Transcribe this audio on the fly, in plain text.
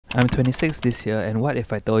I'm 26 this year, and what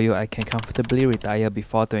if I told you I can comfortably retire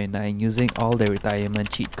before 29 using all the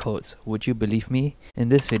retirement cheat codes? Would you believe me? In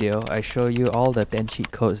this video, I show you all the 10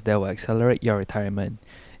 cheat codes that will accelerate your retirement.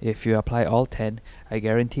 If you apply all 10, I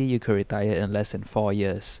guarantee you could retire in less than 4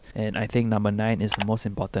 years. And I think number 9 is the most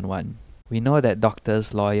important one. We know that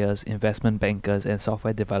doctors, lawyers, investment bankers, and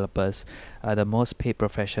software developers are the most paid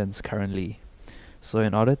professions currently. So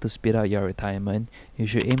in order to speed up your retirement, you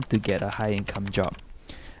should aim to get a high income job.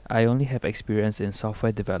 I only have experience in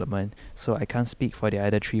software development, so I can't speak for the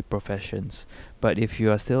other 3 professions. But if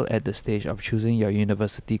you are still at the stage of choosing your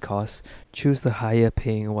university course, choose the higher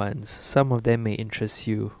paying ones. Some of them may interest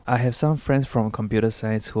you. I have some friends from computer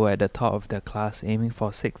science who are at the top of their class aiming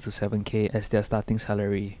for 6 to 7k as their starting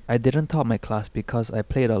salary. I didn't top my class because I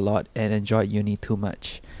played a lot and enjoyed uni too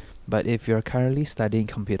much. But if you're currently studying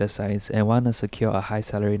computer science and want to secure a high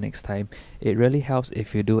salary next time, it really helps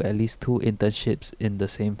if you do at least 2 internships in the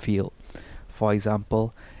same field. For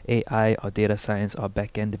example, AI or data science or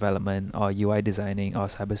backend development or UI designing or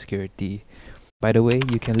cybersecurity. By the way,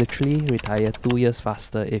 you can literally retire 2 years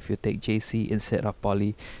faster if you take JC instead of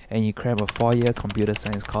Poly and you cram a 4-year computer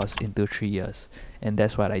science course into 3 years. And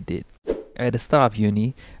that's what I did. At the start of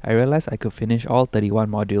uni, I realized I could finish all 31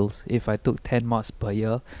 modules if I took 10 mods per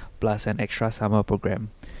year plus an extra summer program.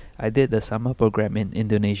 I did the summer program in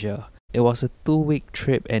Indonesia. It was a 2-week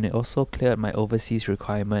trip and it also cleared my overseas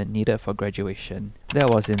requirement needed for graduation. That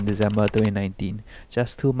was in December 2019,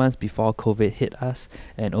 just 2 months before COVID hit us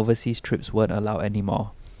and overseas trips weren't allowed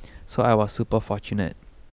anymore. So I was super fortunate.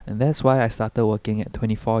 And that's why I started working at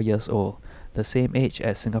 24 years old, the same age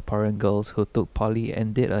as Singaporean girls who took poly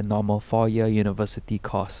and did a normal 4-year university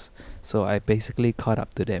course. So I basically caught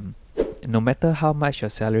up to them. No matter how much your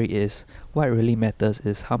salary is, what really matters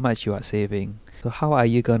is how much you are saving. So how are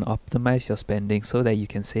you going to optimize your spending so that you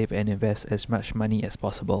can save and invest as much money as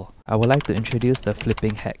possible? I would like to introduce the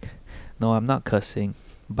flipping hack. No, I'm not cursing,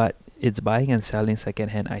 but it's buying and selling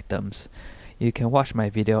second-hand items. You can watch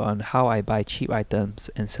my video on how I buy cheap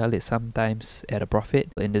items and sell it sometimes at a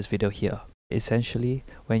profit in this video here. Essentially,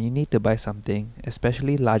 when you need to buy something,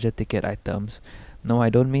 especially larger ticket items, no,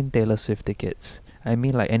 I don't mean Taylor Swift tickets. I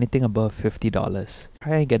mean like anything above $50.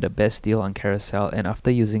 Try and get the best deal on Carousell and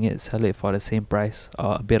after using it, sell it for the same price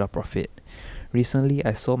or a bit of profit. Recently,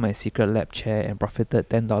 I sold my Secretlab chair and profited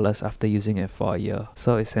 $10 after using it for a year.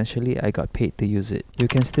 So essentially, I got paid to use it. You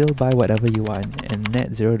can still buy whatever you want and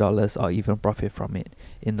net $0 or even profit from it.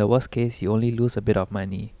 In the worst case, you only lose a bit of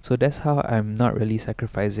money. So that's how I'm not really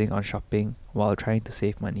sacrificing on shopping while trying to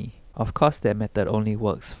save money. Of course, that method only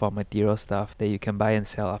works for material stuff that you can buy and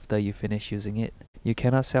sell after you finish using it. You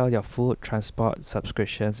cannot sell your food, transport,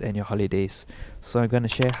 subscriptions, and your holidays. So I'm going to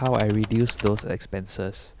share how I reduce those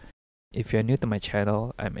expenses. If you're new to my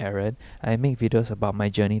channel, I'm Aaron. I make videos about my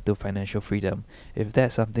journey to financial freedom. If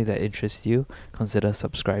that's something that interests you, consider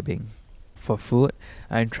subscribing. For food,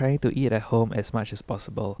 I'm trying to eat at home as much as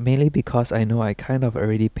possible, mainly because I know I kind of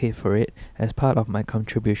already paid for it as part of my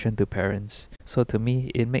contribution to parents. So to me,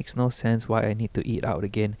 it makes no sense why I need to eat out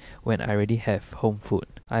again when I already have home food.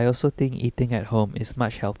 I also think eating at home is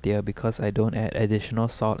much healthier because I don't add additional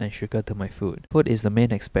salt and sugar to my food. Food is the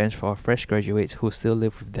main expense for fresh graduates who still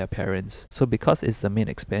live with their parents. So because it's the main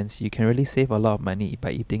expense, you can really save a lot of money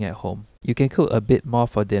by eating at home. You can cook a bit more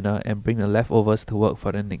for dinner and bring the leftovers to work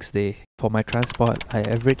for the next day. For my transport, I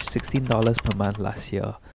averaged $16 per month last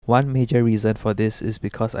year. One major reason for this is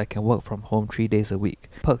because I can work from home 3 days a week.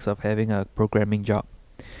 Perks of having a programming job.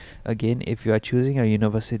 Again, if you are choosing a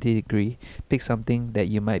university degree, pick something that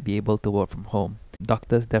you might be able to work from home.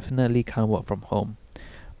 Doctors definitely can't work from home.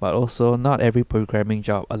 But also, not every programming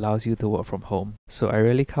job allows you to work from home. So I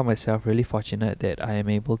really count myself really fortunate that I am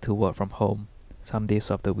able to work from home some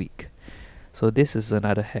days of the week. So this is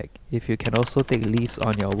another hack. If you can also take leaves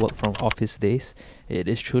on your work from office days, it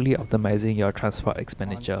is truly optimizing your transport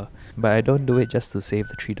expenditure. But I don't do it just to save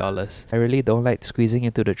the $3. I really don't like squeezing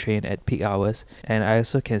into the train at peak hours, and I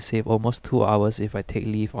also can save almost 2 hours if I take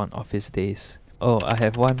leave on office days. Oh, I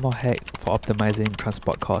have one more hack for optimizing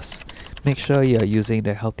transport costs. Make sure you are using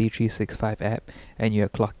the Healthy365 app and you are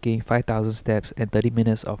clocking 5,000 steps and 30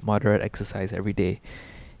 minutes of moderate exercise every day.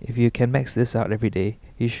 If you can max this out every day,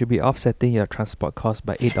 you should be offsetting your transport cost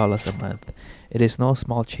by $8 a month. It is no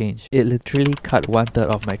small change. It literally cut 1/3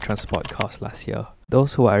 of my transport cost last year.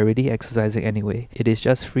 Those who are already exercising anyway, it is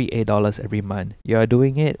just free $8 every month. You are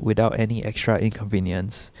doing it without any extra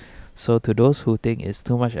inconvenience. So to those who think it's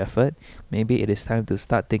too much effort, maybe it is time to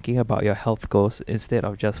start thinking about your health goals instead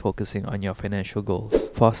of just focusing on your financial goals.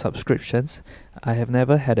 For subscriptions, I have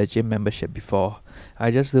never had a gym membership before. I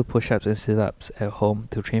just do push-ups and sit-ups at home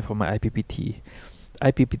to train for my IPPT.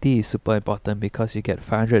 IPPT is super important because you get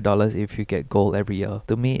 $500 if you get gold every year.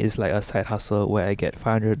 To me, it's like a side hustle where I get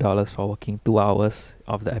 $500 for working 2 hours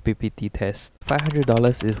of the IPPT test.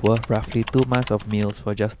 $500 is worth roughly 2 months of meals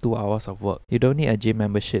for just 2 hours of work. You don't need a gym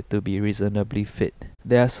membership to be reasonably fit.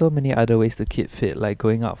 There are so many other ways to keep fit, like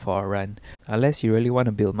going out for a run. Unless you really want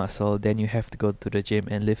to build muscle, then you have to go to the gym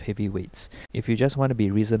and lift heavy weights. If you just want to be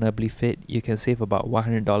reasonably fit, you can save about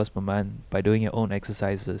 $100 per month by doing your own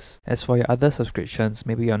exercises. As for your other subscriptions,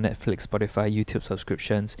 maybe your Netflix, Spotify, YouTube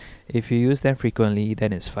subscriptions, if you use them frequently,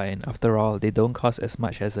 then it's fine. After all, they don't cost as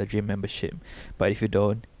much as a gym membership. But if you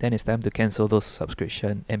don't, then it's time to cancel those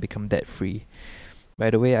subscriptions and become debt free. By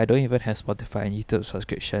the way, I don't even have Spotify and YouTube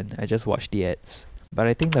subscription, I just watch the ads. But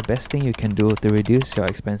I think the best thing you can do to reduce your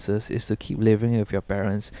expenses is to keep living with your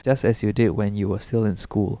parents just as you did when you were still in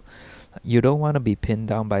school. You don't want to be pinned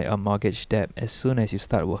down by a mortgage debt as soon as you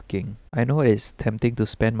start working. I know it's tempting to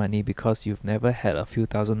spend money because you've never had a few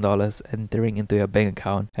 $1,000s entering into your bank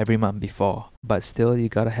account every month before, but still you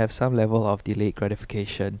gotta have some level of delayed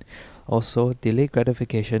gratification. Also, delayed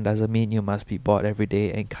gratification doesn't mean you must be bored every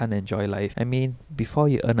day and can't enjoy life. I mean, before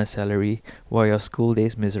you earn a salary, were your school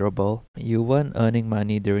days miserable? You weren't earning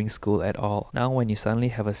money during school at all. Now when you suddenly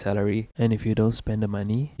have a salary, and if you don't spend the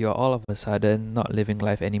money, you're all of a sudden not living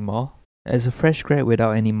life anymore. As a fresh grad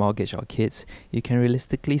without any mortgage or kids, you can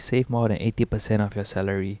realistically save more than 80% of your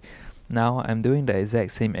salary. Now, I'm doing the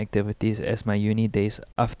exact same activities as my uni days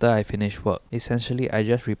after I finish work. Essentially, I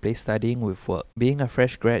just replace studying with work. Being a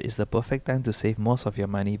fresh grad is the perfect time to save most of your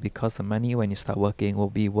money because the money when you start working will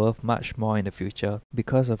be worth much more in the future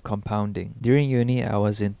because of compounding. During uni, I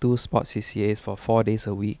was in 2 sports CCAs for 4 days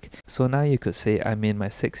a week. So now you could say I'm in my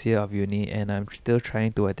 6th year of uni and I'm still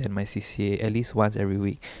trying to attend my CCA at least once every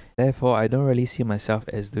week. Therefore, I don't really see myself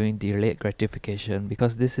as doing delayed gratification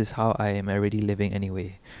because this is how I am already living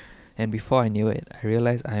anyway. And before I knew it, I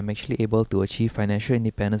realized I am actually able to achieve financial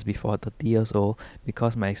independence before 30 years old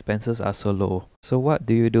because my expenses are so low. So what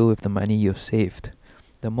do you do with the money you've saved?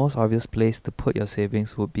 The most obvious place to put your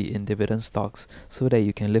savings would be in dividend stocks so that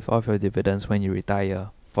you can live off your dividends when you retire.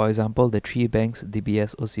 For example, the 3 banks,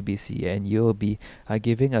 DBS, OCBC and UOB are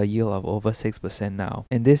giving a yield of over 6% now.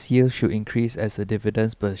 And this yield should increase as the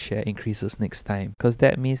dividends per share increases next time. Because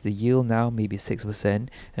that means the yield now may be 6%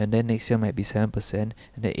 and then next year might be 7% and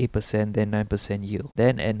then 8%, then 9% yield.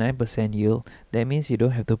 Then at 9% yield, that means you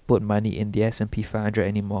don't have to put money in the S&P 500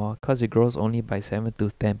 anymore because it grows only by 7 to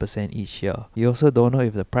 10% each year. You also don't know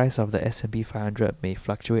if the price of the S&P 500 may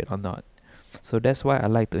fluctuate or not. So that's why I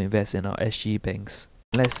like to invest in our SG banks.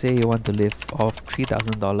 Let's say you want to live off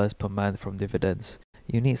 $3,000 per month from dividends.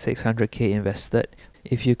 You need $600k invested.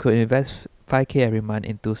 If you could invest $5k every month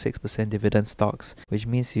into 6% dividend stocks, which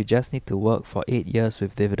means you just need to work for 8 years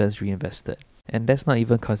with dividends reinvested. And that's not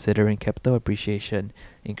even considering capital appreciation,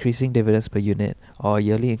 increasing dividends per unit, or a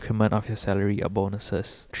yearly increment of your salary or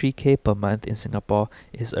bonuses. 3k per month in Singapore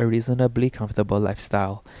is a reasonably comfortable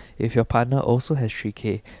lifestyle. If your partner also has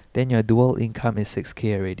 3k, then your dual income is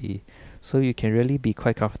 6k already. So you can really be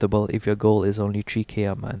quite comfortable if your goal is only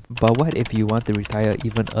 3k a month. But what if you want to retire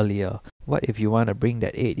even earlier? What if you want to bring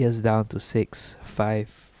that 8 years down to 6, 5,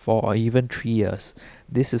 4 or even 3 years?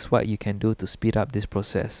 This is what you can do to speed up this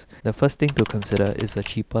process. The first thing to consider is a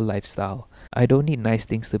cheaper lifestyle. I don't need nice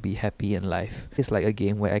things to be happy in life. It's like a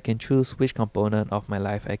game where I can choose which component of my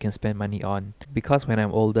life I can spend money on. Because when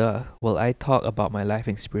I'm older, will I talk about my life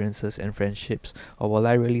experiences and friendships, or will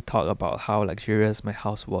I really talk about how luxurious my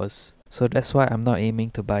house was? So that's why I'm not aiming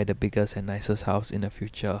to buy the biggest and nicest house in the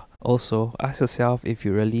future. Also, ask yourself if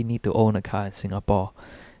you really need to own a car in Singapore.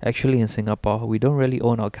 Actually in Singapore, we don't really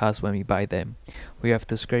own our cars when we buy them. We have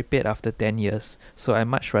to scrape it after 10 years, so I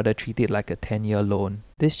much rather treat it like a 10-year loan.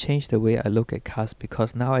 This changed the way I look at cars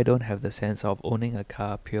because now I don't have the sense of owning a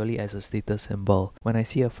car purely as a status symbol. When I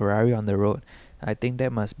see a Ferrari on the road, I think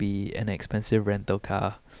that must be an expensive rental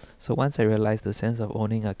car. So once I realized the sense of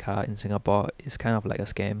owning a car in Singapore is kind of like a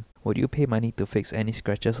scam. Would you pay money to fix any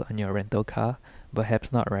scratches on your rental car?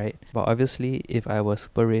 Perhaps not, right? But obviously, if I was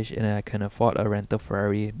super rich and I can afford a rental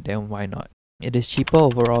Ferrari, then why not? It is cheaper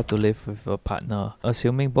overall to live with a partner.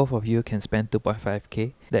 Assuming both of you can spend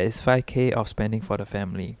 2.5k, that is 5k of spending for the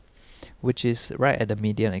family, which is right at the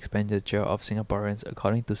median expenditure of Singaporeans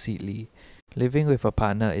according to Seedly. Living with a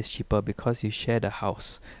partner is cheaper because you share the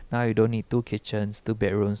house. Now you don't need 2 kitchens, 2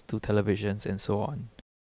 bedrooms, 2 televisions and so on.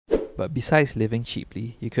 But besides living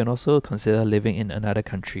cheaply, you can also consider living in another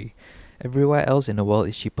country. Everywhere else in the world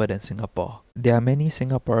is cheaper than Singapore. There are many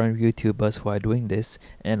Singaporean YouTubers who are doing this,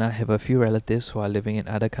 and I have a few relatives who are living in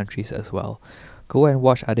other countries as well. Go and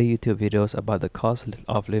watch other YouTube videos about the cost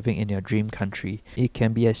of living in your dream country. It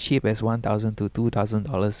can be as cheap as $1,000 to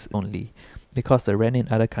 $2,000 only, because the rent in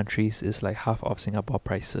other countries is like half of Singapore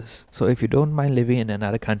prices. So if you don't mind living in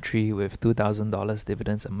another country with $2,000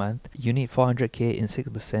 dividends a month, you need 400k in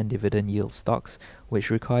 6% dividend yield stocks, which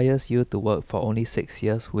requires you to work for only 6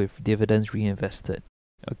 years with dividends reinvested.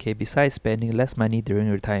 Okay, besides spending less money during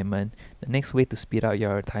retirement, the next way to speed up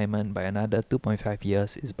your retirement by another 2.5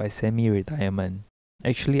 years is by semi-retirement.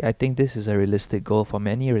 Actually, I think this is a realistic goal for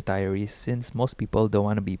many retirees, since most people don't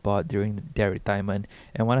want to be bored during their retirement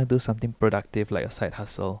and want to do something productive like a side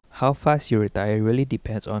hustle. How fast you retire really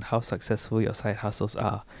depends on how successful your side hustles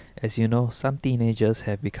are. As you know, some teenagers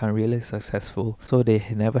have become really successful, so they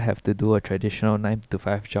never have to do a traditional 9 to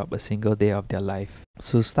 5 job a single day of their life.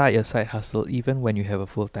 So start your side hustle even when you have a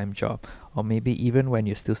full-time job, or maybe even when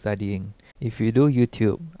you're still studying. If you do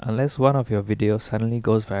YouTube, unless one of your videos suddenly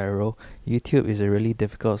goes viral, YouTube is a really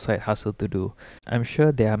difficult side hustle to do. I'm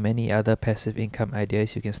sure there are many other passive income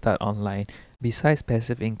ideas you can start online. Besides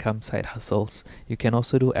passive income side hustles, you can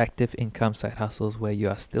also do active income side hustles where you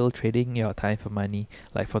are still trading your time for money,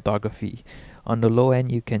 like photography. On the low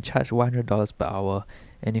end, you can charge $100 per hour,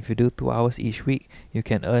 and if you do 2 hours each week, you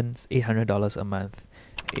can earn $800 a month.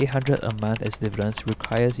 $800 a month as dividends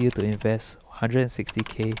requires you to invest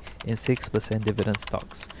 160k in 6% dividend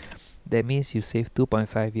stocks. That means you save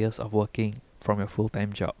 2.5 years of working from your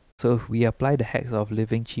full-time job. So if we apply the hacks of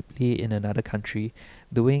living cheaply in another country,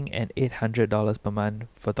 doing an $800 per month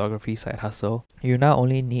photography side hustle, you now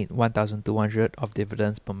only need $1,200 of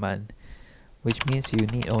dividends per month, which means you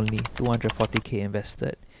need only 240k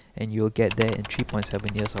invested, and you'll get there in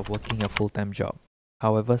 3.7 years of working your full-time job.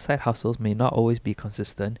 However, side hustles may not always be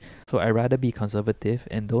consistent, so I'd rather be conservative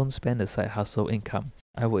and don't spend the side hustle income.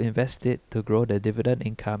 I would invest it to grow the dividend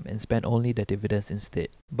income and spend only the dividends instead.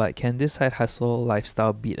 But can this side hustle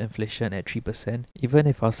lifestyle beat inflation at 3%? Even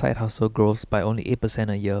if our side hustle grows by only 8%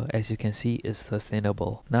 a year, as you can see, it's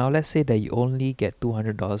sustainable. Now let's say that you only get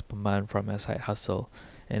 $200 per month from your side hustle,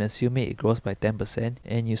 and assuming it grows by 10%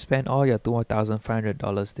 and you spend all your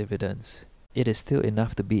 $2,500 dividends. It is still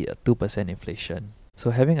enough to beat a 2% inflation. So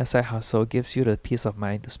having a side hustle gives you the peace of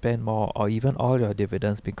mind to spend more or even all your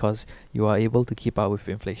dividends because you are able to keep up with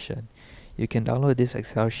inflation. You can download this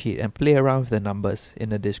Excel sheet and play around with the numbers in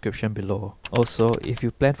the description below. Also, if you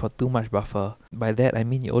plan for too much buffer, by that I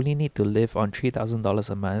mean you only need to live on $3,000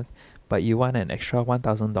 a month, but you want an extra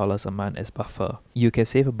 $1,000 a month as buffer. You can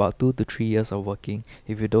save about 2 to 3 years of working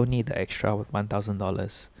if you don't need the extra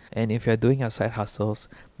 $1,000. And if you're doing your side hustles,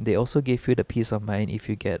 they also give you the peace of mind if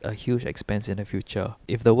you get a huge expense in the future.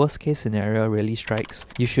 If the worst case scenario really strikes,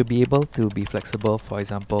 you should be able to be flexible, for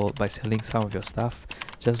example, by selling some of your stuff.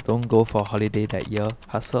 Just don't go for a holiday that year,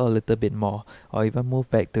 hustle a little bit more, or even move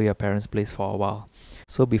back to your parents' place for a while.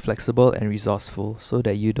 So be flexible and resourceful so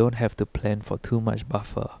that you don't have to plan for too much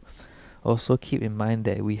buffer. Also keep in mind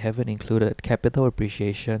that we haven't included capital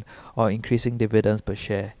appreciation or increasing dividends per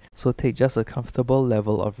share, so take just a comfortable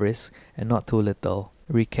level of risk and not too little.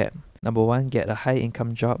 Recap. Number 1, get a high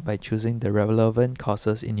income job by choosing the relevant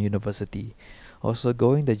courses in university. Also,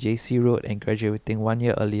 going the JC route and graduating 1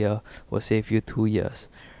 year earlier will save you 2 years.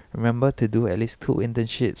 Remember to do at least 2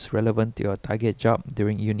 internships relevant to your target job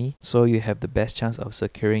during uni, so you have the best chance of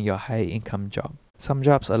securing your high income job. Some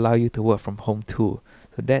jobs allow you to work from home too,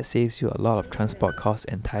 so that saves you a lot of transport costs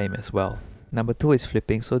and time as well. Number 2 is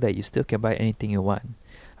flipping so that you still can buy anything you want.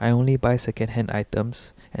 I only buy second-hand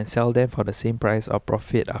items and sell them for the same price or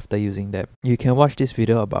profit after using them. You can watch this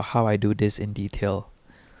video about how I do this in detail.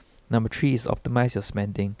 Number 3 is optimize your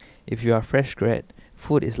spending. If you are a fresh grad,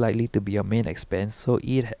 food is likely to be your main expense, so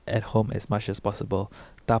eat at home as much as possible.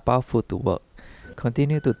 Tapao food to work.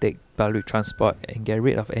 Continue to take public transport and get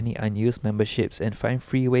rid of any unused memberships and find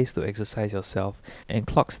free ways to exercise yourself, and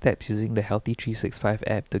clock steps using the Healthy 365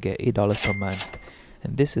 app to get $8 per month.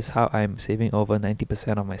 And this is how I'm saving over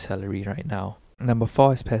 90% of my salary right now. Number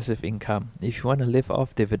 4 is passive income. If you want to live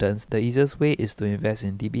off dividends, the easiest way is to invest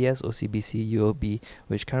in DBS, OCBC, UOB,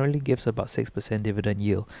 which currently gives about 6% dividend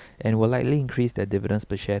yield and will likely increase their dividends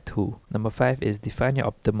per share too. Number 5 is define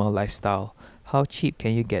your optimal lifestyle. How cheap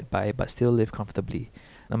can you get by but still live comfortably?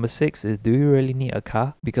 Number 6 is, do you really need a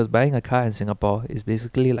car? Because buying a car in Singapore is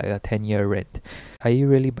basically like a 10-year rent. Are you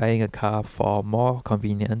really buying a car for more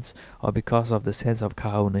convenience or because of the sense of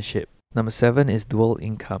car ownership? Number 7 is dual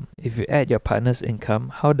income. If you add your partner's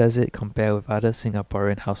income, how does it compare with other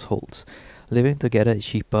Singaporean households? Living together is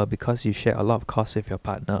cheaper because you share a lot of costs with your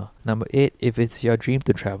partner. Number 8, if it's your dream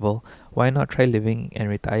to travel, Why not try living and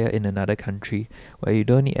retire in another country where you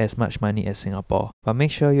don't need as much money as Singapore, but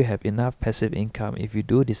make sure you have enough passive income if you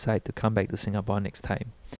do decide to come back to Singapore next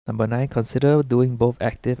time. Number 9. Consider doing both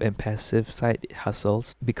active and passive side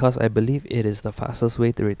hustles because I believe it is the fastest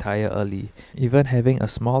way to retire early. Even having a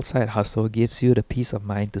small side hustle gives you the peace of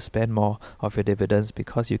mind to spend more of your dividends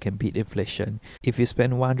because you can beat inflation. If you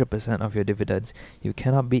spend 100% of your dividends, you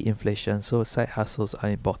cannot beat inflation, so side hustles are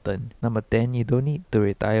important. Number 10. You don't need to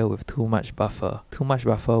retire with too much buffer. Too much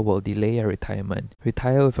buffer will delay your retirement.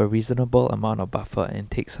 Retire with a reasonable amount of buffer and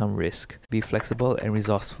take some risk. Be flexible and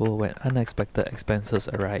resourceful when unexpected expenses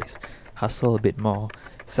arise. Hustle a bit more,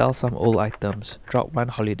 sell some old items, drop one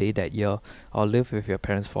holiday that year, or live with your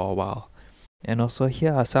parents for a while. And also,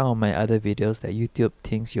 here are some of my other videos that YouTube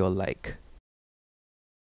thinks you'll like.